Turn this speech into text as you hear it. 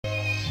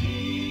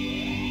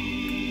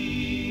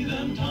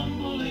them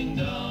tumbling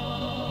down,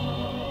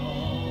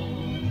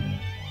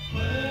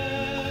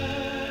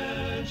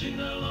 pledging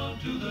their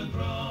love to the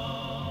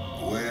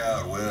ground. Way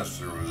out west,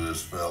 there was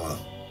this fella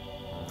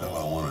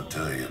I want to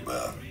tell you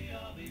about.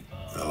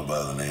 A fella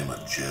by the name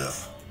of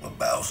Jeff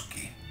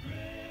Lebowski.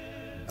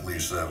 At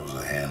least that was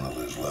the handle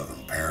his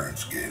loving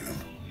parents gave him.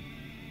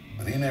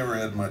 But he never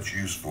had much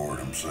use for it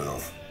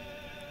himself.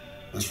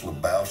 This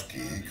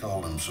Lebowski, he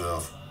called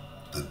himself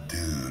the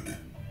Dude.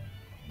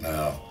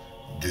 Now,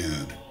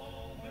 Dude,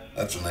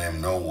 that's a name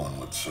no one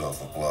would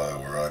self-apply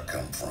where I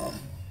come from.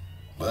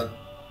 But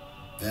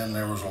then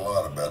there was a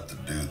lot about the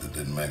Dude that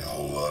didn't make a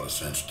whole lot of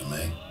sense to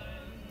me.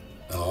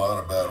 And a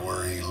lot about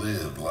where he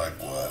lived,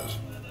 likewise.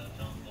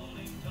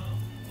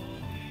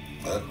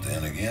 But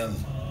then again,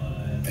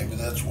 maybe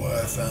that's why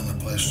I found the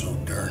place so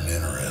darn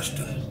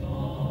interesting.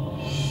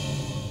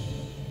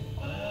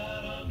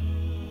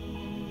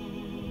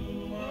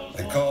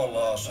 They call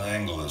Los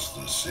Angeles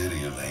the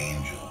City of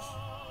Angels.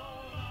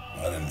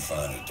 I didn't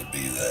find it to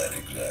be that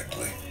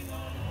exactly.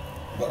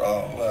 But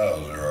I'll allow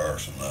there are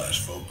some nice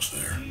folks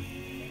there.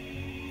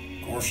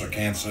 Of course, I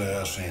can't say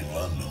I've seen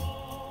London.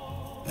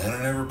 And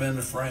I've never been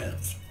to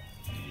France.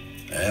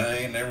 And I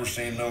ain't never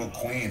seen no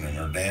queen in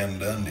her damn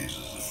Dundies,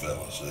 as the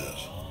fella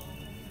says.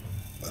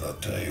 But I'll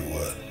tell you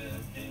what,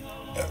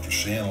 after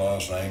seeing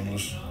Los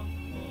Angeles,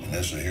 and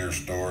this here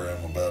story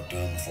I'm about to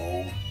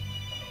unfold,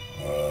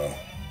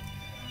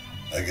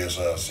 I guess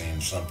I've seen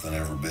something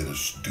every bit as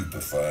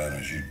stupefying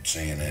as you'd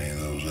see in any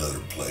of those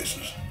other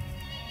places.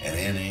 And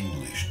in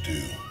English,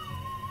 too.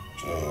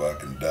 So I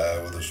can die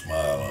with a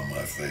smile on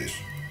my face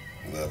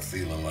without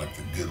feeling like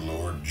the good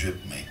Lord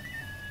gypped me.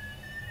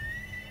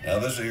 Now,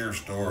 this here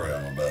story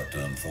I'm about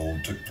to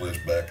unfold took place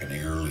back in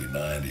the early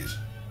 90s.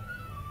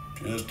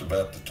 Just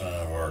about the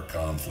time of our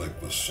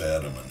conflict with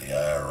Saddam and the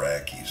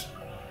Iraqis.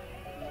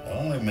 I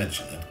only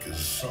mention it because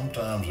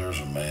sometimes there's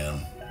a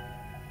man,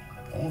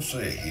 I won't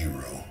say a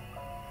hero,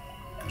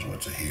 because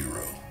what's a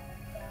hero?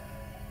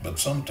 But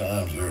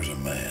sometimes there's a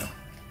man,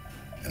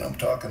 and I'm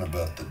talking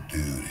about the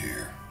Dude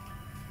here.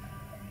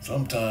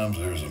 Sometimes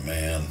there's a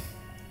man,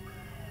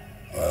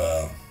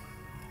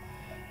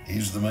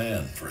 he's the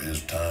man for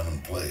his time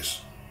and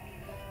place.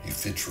 He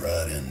fits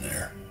right in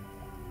there.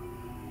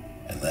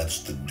 And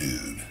that's the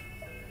Dude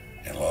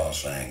in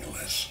Los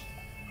Angeles.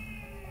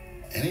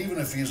 And even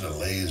if he's a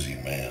lazy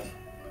man,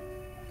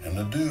 and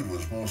the Dude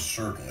was most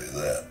certainly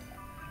that,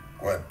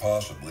 quite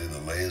possibly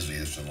the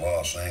laziest in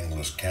Los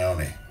Angeles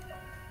County,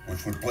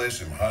 which would place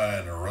him high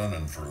in the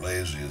running for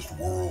laziest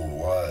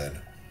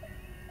worldwide.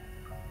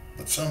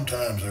 But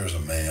sometimes there's a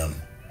man.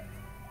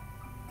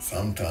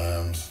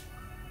 Sometimes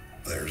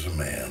there's a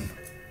man.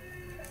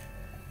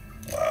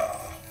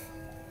 Wow.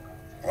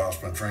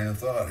 Lost my train of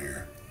thought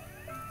here.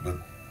 But,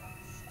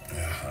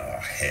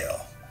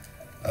 hell.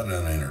 I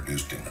done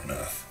introduced him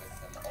enough.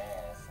 With them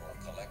all for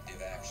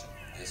collective action.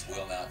 This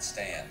will not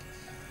stand.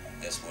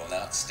 This will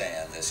not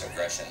stand, this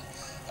aggression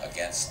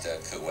against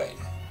Kuwait.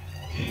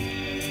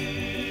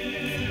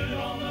 Here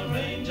on the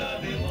range I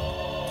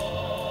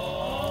belong,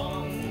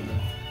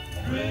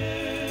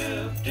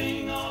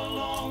 drifting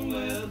along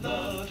with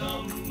the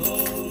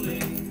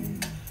tumbling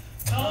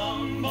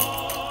tumbleweed.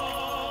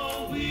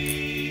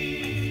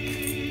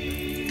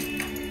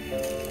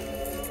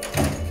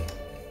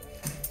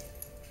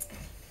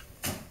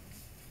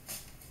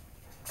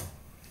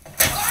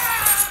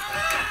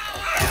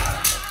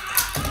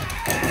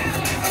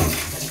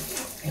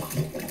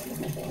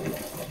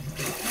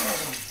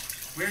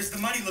 Where's the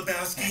money,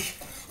 Lebowski?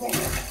 You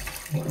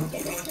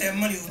want that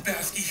money,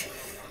 Lebowski?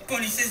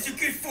 Bunny says you're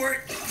good for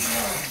it.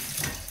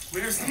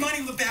 Where's the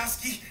money,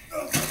 Lebowski?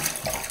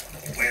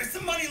 Where's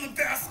the money,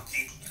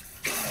 Lebowski?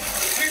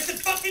 Where's the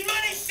fucking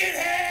money,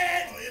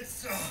 shithead?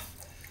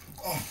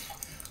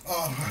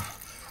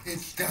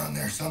 It's down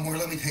there somewhere.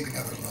 Let me take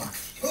another look.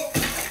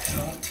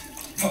 Don't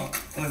fuck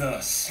with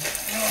us.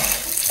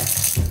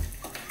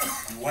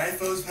 Your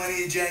wife owes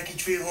money to Jackie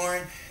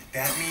Treehorn.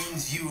 That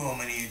means you owe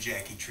money to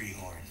Jackie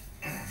Treehorn.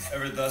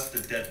 Ever thus the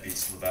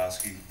deadbeats,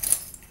 Lebowski.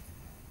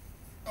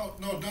 Oh,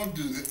 no, don't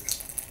do that.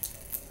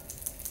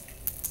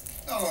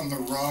 Not on the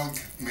rug,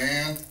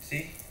 man.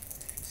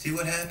 See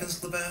what happens,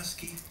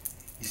 Lebowski?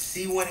 You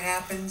see what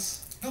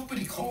happens?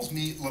 Nobody calls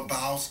me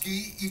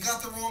Lebowski. You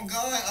got the wrong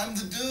guy. I'm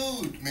the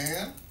Dude,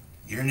 man.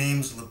 Your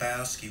name's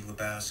Lebowski,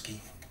 Lebowski.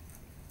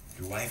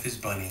 Your wife is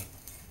Bunny.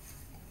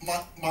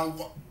 My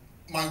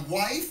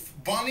wife,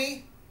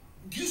 Bunny?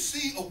 Do you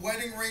see a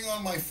wedding ring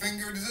on my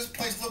finger? Does this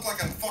place look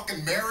like I'm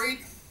fucking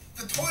married?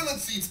 The toilet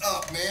seat's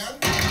up, man.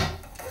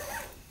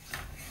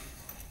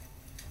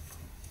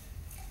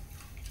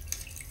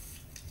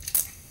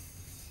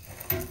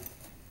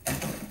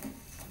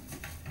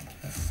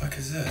 What the fuck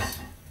is this?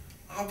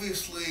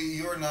 Obviously,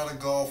 you're not a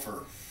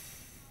golfer.